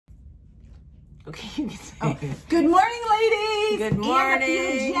Okay, you can say. Oh. Good morning, ladies. Good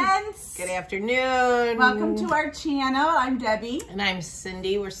morning. And gents. Good afternoon. Welcome to our channel. I'm Debbie. And I'm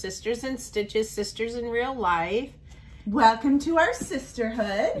Cindy. We're sisters in stitches, sisters in real life. Welcome to our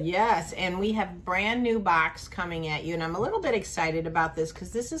sisterhood. Yes, and we have a brand new box coming at you, and I'm a little bit excited about this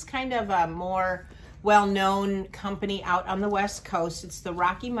because this is kind of a more well-known company out on the West Coast. It's the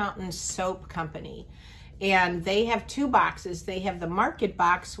Rocky Mountain Soap Company, and they have two boxes. They have the Market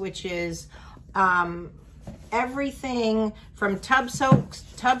Box, which is everything from tub soaks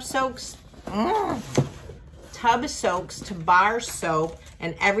to bar soap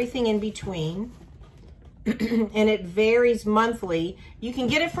and everything in between. And it varies monthly. You can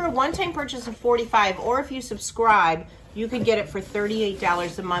get it for a one-time purchase of $45, or if you subscribe, you could get it for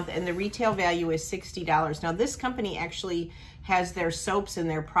 $38 a month, and the retail value is $60. Now, this company actually has their soaps and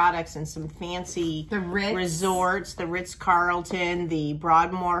their products in some fancy resorts, the Ritz-Carlton, the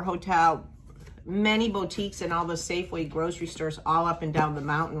Broadmoor Hotel, many boutiques, and all the Safeway grocery stores all up and down the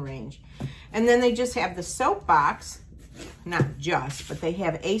mountain range. And then they just have the soap box, not just, but they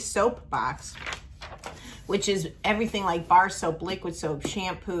have a soap box, which is everything like bar soap, liquid soap,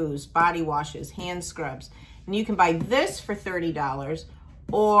 shampoos, body washes, hand scrubs. And you can buy this for $30,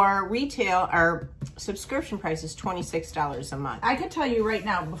 or retail or subscription price is $26 a month. I can tell you right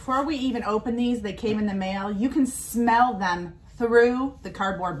now, before we even open these, they came in the mail. You can smell them through the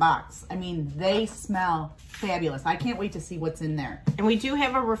cardboard box. I mean, they smell fabulous. I can't wait to see what's in there. And we do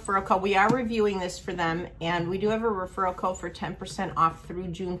have a referral code. We are reviewing this for them, and we do have a referral code for 10% off through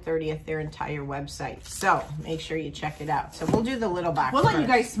June 30th, their entire website. So make sure you check it out. So we'll do the little box We'll let first. you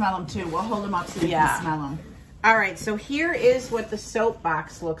guys smell them too. We'll hold them up so you can smell them. All right, so here is what the soap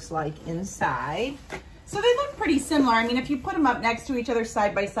box looks like inside. So they look pretty similar. I mean, if you put them up next to each other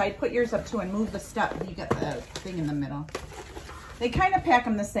side by side, put yours up too and move the stuff. You got the thing in the middle. They kind of pack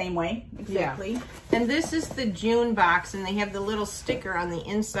them the same way, exactly. Yeah. And this is the June box, and they have the little sticker on the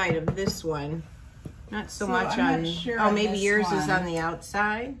inside of this one. Not so much I'm on, not sure oh, on maybe this yours one. is on the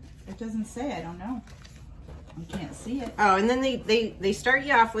outside. It doesn't say, I don't know. I can't see it. Oh, and then they start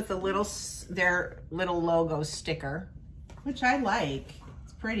you off with a little, their little logo sticker. Which I like.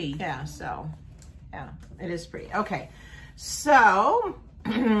 It's pretty. Yeah, so, yeah, it is pretty. Okay, so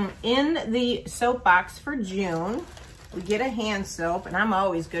in the soap box for June, we get a hand soap, and I'm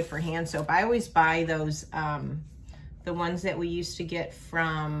always good for hand soap. I always buy those, the ones that we used to get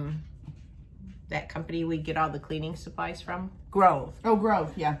from that company we get all the cleaning supplies from, Grove. Oh,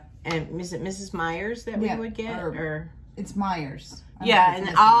 Grove, yeah. And is it Mrs. Myers that we would get? Or it's Myers. Yeah,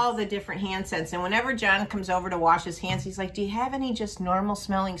 and all the different hand scents. And whenever John comes over to wash his hands, he's like, do you have any just normal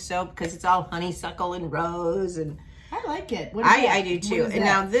smelling soap? Because it's all honeysuckle and rose. And I like it. I do too. And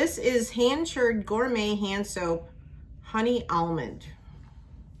now this is hand-churned gourmet hand soap, honey almond.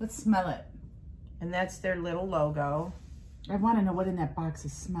 Let's smell it. And that's their little logo. I want to know what in that box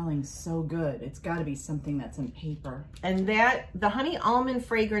is smelling so good. It's got to be something that's in paper. And the honey almond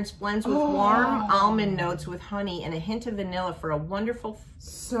fragrance blends with warm almond notes with honey and a hint of vanilla for a wonderful...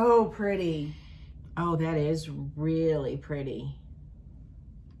 So pretty. Oh, that is really pretty.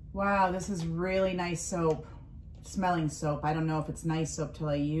 Wow, this is really nice soap. Smelling soap. I don't know if it's nice soap till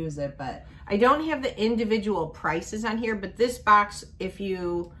I use it, but... I don't have the individual prices on here, but this box, if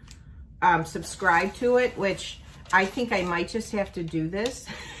you subscribe to it, which I think I might just have to do this,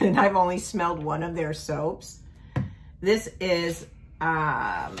 and I've only smelled one of their soaps. This is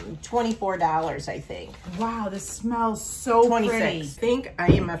 $24, I think. Wow, this smells so pretty. I think I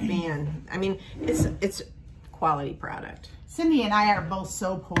am a fan. I mean, it's quality product. Cindy and I are both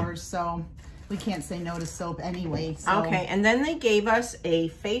soap whores, so we can't say no to soap anyway. So. Okay, and then they gave us a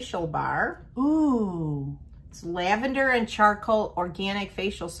facial bar. Ooh. It's lavender and charcoal organic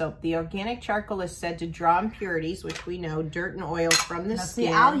facial soap. The organic charcoal is said to draw impurities, which we know, dirt and oils from the skin.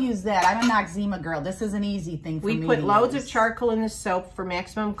 See, I'll use that. I'm a Noxzema girl. This is an easy thing for me. We put loads of charcoal in the soap for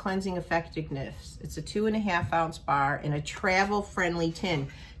maximum cleansing effectiveness. It's a 2.5 ounce bar in a travel-friendly tin.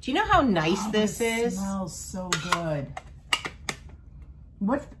 Do you know how nice this is? It smells so good.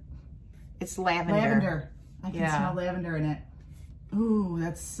 What? It's lavender. Lavender. I can smell lavender in it. Ooh,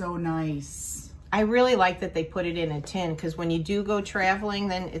 that's so nice. I really like that they put it in a tin, because when you do go traveling,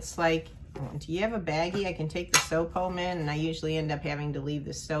 then it's like, do you have a baggie I can take the soap home in? And I usually end up having to leave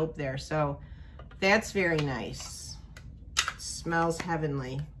the soap there. So that's very nice. It smells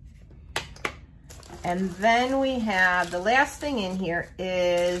heavenly. And then we have the last thing in here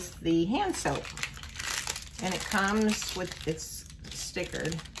is the hand soap. And it comes with, it's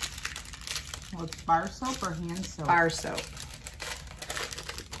stickered. Well, it's bar soap or hand soap? Bar soap.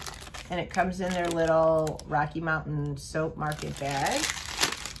 And it comes in their little Rocky Mountain Soap Market bag.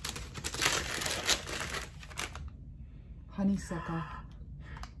 Honeysuckle.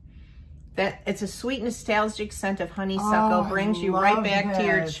 That it's a sweet, nostalgic scent of honeysuckle. Oh, brings you I right love back to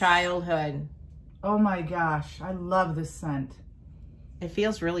your this. childhood. Oh my gosh, I love this scent. It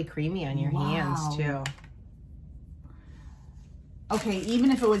feels really creamy on your hands too. Okay,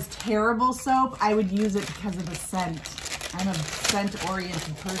 even if it was terrible soap, I would use it because of the scent. I'm a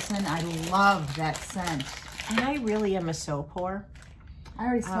scent-oriented person. I love that scent. And I really am a soap whore. I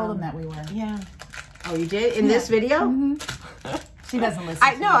already told them that we were. Yeah. Oh, you did? In this video? She doesn't listen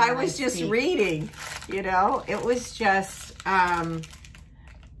I to know, me I when was just speak. reading, you know? It was just, and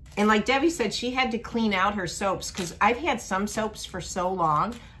like Debbie said, she had to clean out her soaps because I've had some soaps for so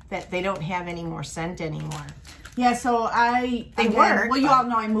long that they don't have any more scent anymore. Yeah, so They work, well, you but- all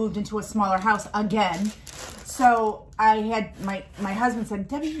know I moved into a smaller house again. So I had, my husband said,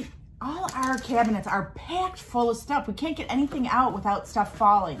 Debbie, all our cabinets are packed full of stuff. We can't get anything out without stuff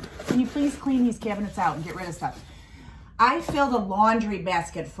falling. Can you please clean these cabinets out and get rid of stuff? I filled a laundry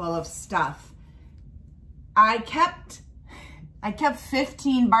basket full of stuff. I kept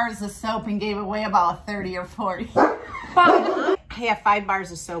 15 bars of soap and gave away about 30 or 40. I have 5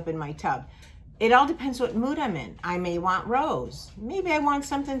 bars of soap in my tub. It all depends what mood I'm in. I may want rose. Maybe I want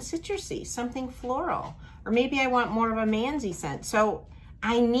something citrusy, something floral. Or maybe I want more of a manly scent. So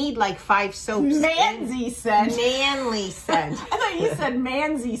I need like 5 soaps. Manly scent. Manly scent. I thought you said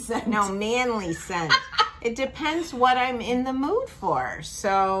manzy scent. No, manly scent. It depends what I'm in the mood for.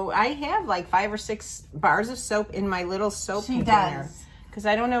 So I have like 5 or 6 bars of soap in my little soap container. Because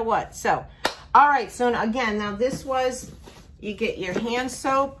I don't know what. So, all right. So again, now this was, you get your hand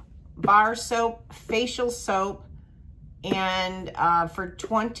soap, bar soap, facial soap, and for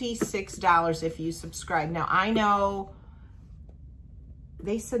 $26 if you subscribe. Now I know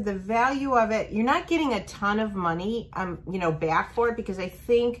they said the value of it, you're not getting a ton of money, you know, back for it, because I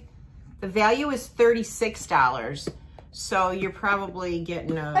think the value is $36. So you're probably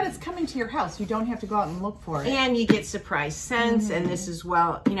getting But it's coming to your house. You don't have to go out and look for it. and you get surprise scents, and this is,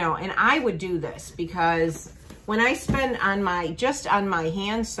 well, you know, and I would do this because when I spend on just on my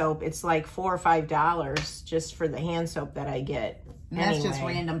hand soap, it's like $4 or $5 just for the hand soap that I get. And that's just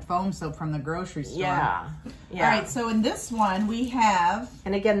anyway. random foam soap from the grocery store. Yeah. Yeah. All right, so in this one we have,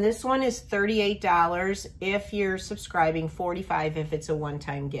 And again, this one is $38 if you're subscribing, $45 if it's a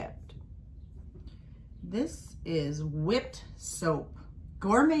one-time gift. this is whipped soap.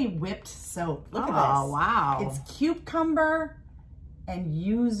 Gourmet whipped soap. Look at this. Oh, wow. It's cucumber and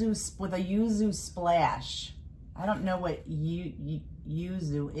yuzu with a yuzu splash. I don't know what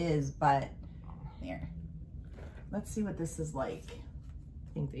yuzu is, but here. Let's see what this is like.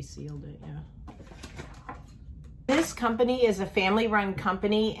 I think they sealed it, yeah. This company is a family-run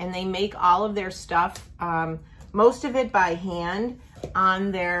company, and they make all of their stuff, most of it by hand,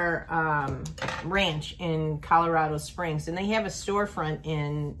 on their ranch in Colorado Springs. And they have a storefront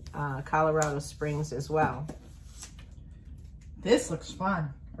in Colorado Springs as well. This looks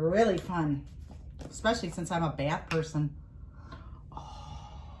fun, really fun, especially since I'm a bath person.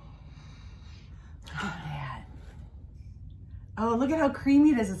 Oh, look at that. Oh, look at how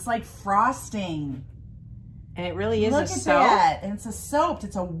creamy it is. It's like frosting. And it really is Look a at soap. that. And it's a soap.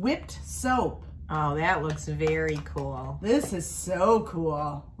 It's a whipped soap. Oh, that looks very cool. This is so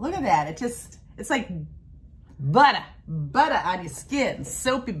cool. Look at that. It's like Butter. butter on your skin.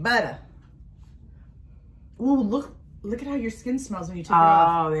 Soapy butter. Ooh, look at how your skin smells when you take it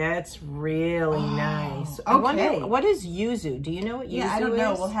off. Oh, that's really nice. I okay. wonder, what is yuzu? Do you know what yuzu is? Yeah, I don't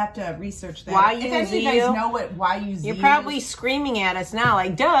know. We'll have to research that. Why if any of you yuzu? guys know what why yuzu You're probably screaming at us now,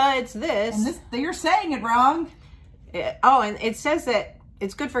 like, duh, it's this. and this you're saying it wrong. Oh, and it says that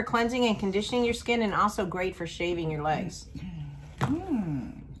it's good for cleansing and conditioning your skin, and also great for shaving your legs.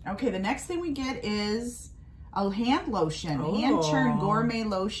 Okay, the next thing we get is a hand lotion. Oh. Hand churned gourmet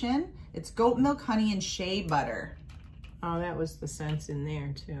lotion. It's goat milk, honey, and shea butter. Oh, that was the scents in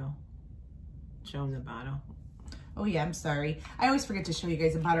there, too. Show them the bottle. Oh yeah, I'm sorry. I always forget to show you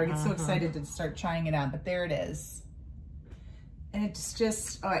guys the bottle. I get so excited to start trying it on, but there it is. And it's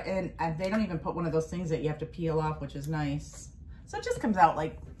just, and they don't even put one of those things that you have to peel off, which is nice. So it just comes out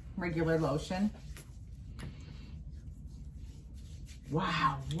like regular lotion.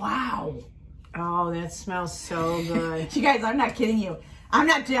 Wow, wow. Oh, that smells so good. You guys, I'm not kidding you. I'm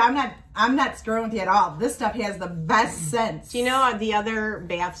not screwing with you at all. This stuff has the best scents. Do you know the other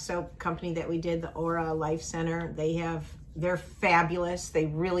bath soap company that we did, the Aura Life Center? They're fabulous. They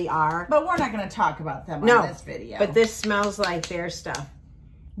really are. But we're not going to talk about them No, on this video. but this smells like their stuff.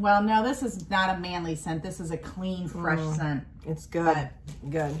 Well, no, this is not a manly scent. This is a clean, fresh scent. It's good.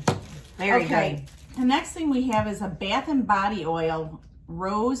 Good. Very Okay. The next thing we have is a Bath and Body Oil,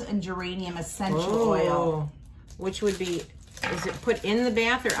 Rose and Geranium Essential good. Oil. which would be, is it put in the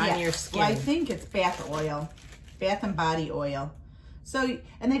bath or on your skin? Well, I think it's bath oil, bath and body oil. So,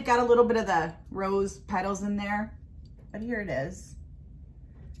 and they've got a little bit of the rose petals in there, but here it is.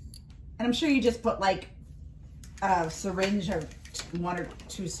 And I'm sure you just put like a syringe or 1 or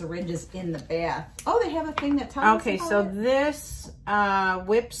 2 syringes in the bath. Oh, they have a thing that tells us Okay, about so it. this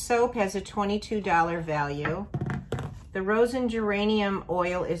whip soap has a $22 value. The rose and geranium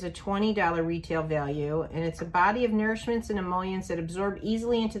oil is a $20 retail value, and it's a body of nourishments and emollients that absorb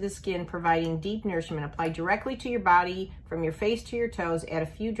easily into the skin, providing deep nourishment. Apply directly to your body from your face to your toes. Add a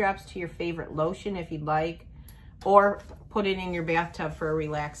few drops to your favorite lotion if you'd like, or put it in your bathtub for a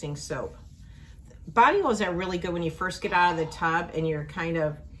relaxing soap. Body oils are really good when you first get out of the tub and you're kind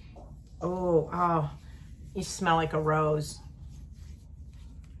of, you smell like a rose.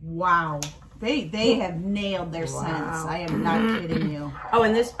 Wow. They have nailed their scents. I am not kidding you. Oh,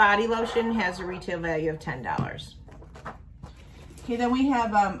 and this body lotion has a retail value of $10. Okay, then we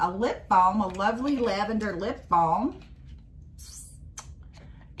have a lip balm, a lovely lavender lip balm.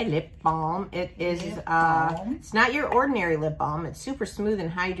 A lip balm. It is, it's not your ordinary lip balm. It's super smooth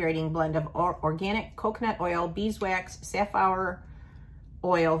and hydrating blend of organic coconut oil, beeswax, safflower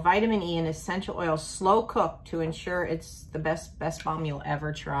oil, vitamin E, and essential oil, slow cooked to ensure it's the best balm you'll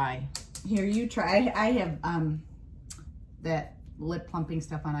ever try. Here, you try. I have that lip plumping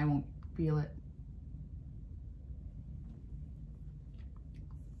stuff on. I won't feel it.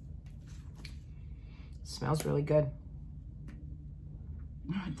 Smells really good.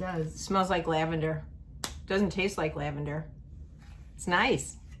 Oh, it does. It smells like lavender. Doesn't taste like lavender. It's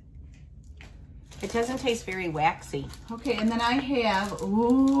nice. It doesn't taste very waxy. Okay, and then I have,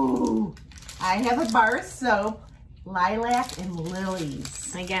 I have a bar of soap, lilac and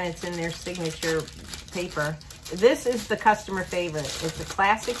lilies. Again, it's in their signature paper. This is the customer favorite. It's a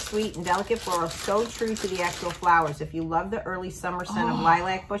classic, sweet, and delicate floral, so true to the actual flowers. If you love the early summer scent of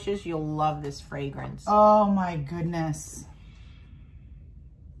lilac bushes, you'll love this fragrance. Oh my goodness.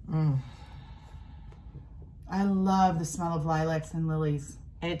 I love the smell of lilacs and lilies.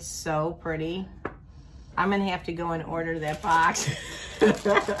 It's so pretty. I'm gonna have to go and order that box.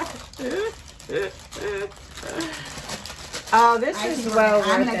 Oh, this is well worth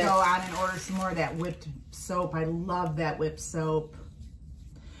it. I'm gonna go on and order some more of that whipped soap. I love that whipped soap.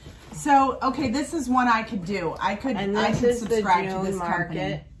 So, okay, this is one I could do. I could subscribe to this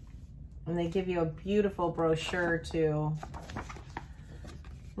company. And they give you a beautiful brochure too.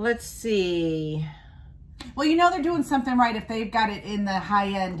 Let's see. Well, you know they're doing something right if they've got it in the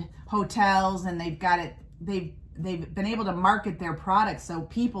high-end hotels and they've got it. They've been able to market their products so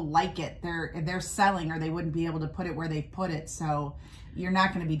people like it. They're selling, or they wouldn't be able to put it where they put it. So you're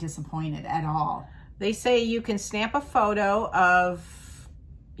not going to be disappointed at all. They say you can snap a photo of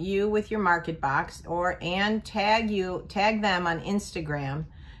you with your market box, and tag them on Instagram,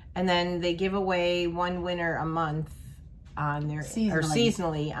 and then they give away one winner a month on their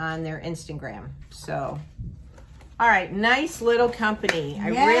seasonally on their Instagram. So, all right, nice little company. I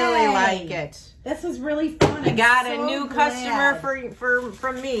really like it. This is really fun. I got a new customer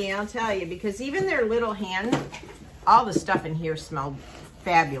from me, I'll tell you, because even their little hand, all the stuff in here smelled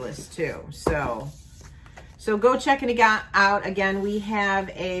fabulous too. So go check it out. Again, we have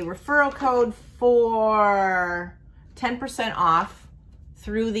a referral code for 10% off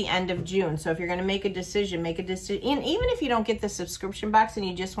through the end of June. So if you're going to make a decision, And even if you don't get the subscription box and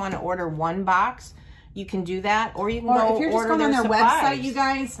you just want to order one box, you can do that. Or you can go if you're just going on their website, you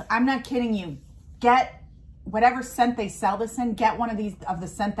guys, I'm not kidding you. Get whatever scent they sell this in. Get one of these of the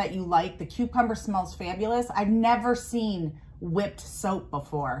scent that you like. The cucumber smells fabulous. I've never seen whipped soap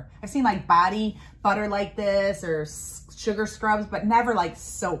before. I've seen like body butter like this or sugar scrubs, but never like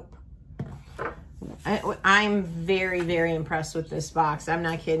soap. I'm very, very impressed with this box. I'm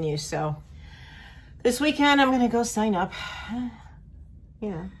not kidding you. So this weekend, I'm going to go sign up.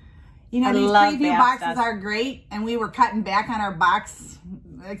 Yeah. You know, these preview boxes are great, and we were cutting back on our box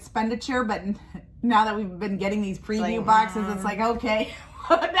expenditure, but now that we've been getting these preview boxes, it's like, okay,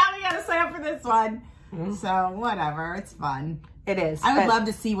 now we got to sign up for this one. So whatever, it's fun. It is. I would love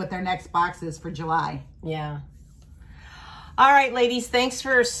to see what their next box is for July. Yeah. All right, ladies, thanks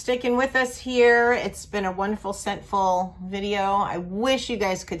for sticking with us here. It's been a wonderful, scentful video. I wish you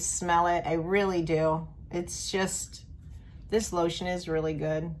guys could smell it. I really do. It's just, this lotion is really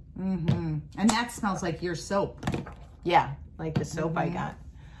good. And that smells like your soap. Yeah, like the soap I got.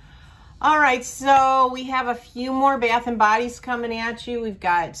 All right, so we have a few more Bath and Bodies coming at you. We've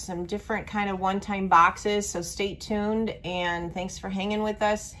got some different kind of one-time boxes, so stay tuned. And thanks for hanging with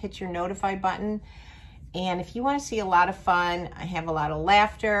us. Hit your notify button. And if you want to see a lot of fun, I have a lot of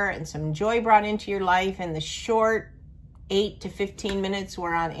laughter and some joy brought into your life in the short 8 to 15 minutes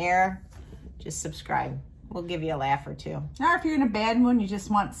we're on air, just subscribe. We'll give you a laugh or two. Or if you're in a bad mood and you just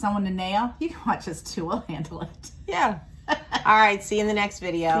want someone to nail, you can watch us too. We'll handle it. Yeah. All right. See you in the next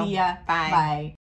video. See ya. Bye. Bye.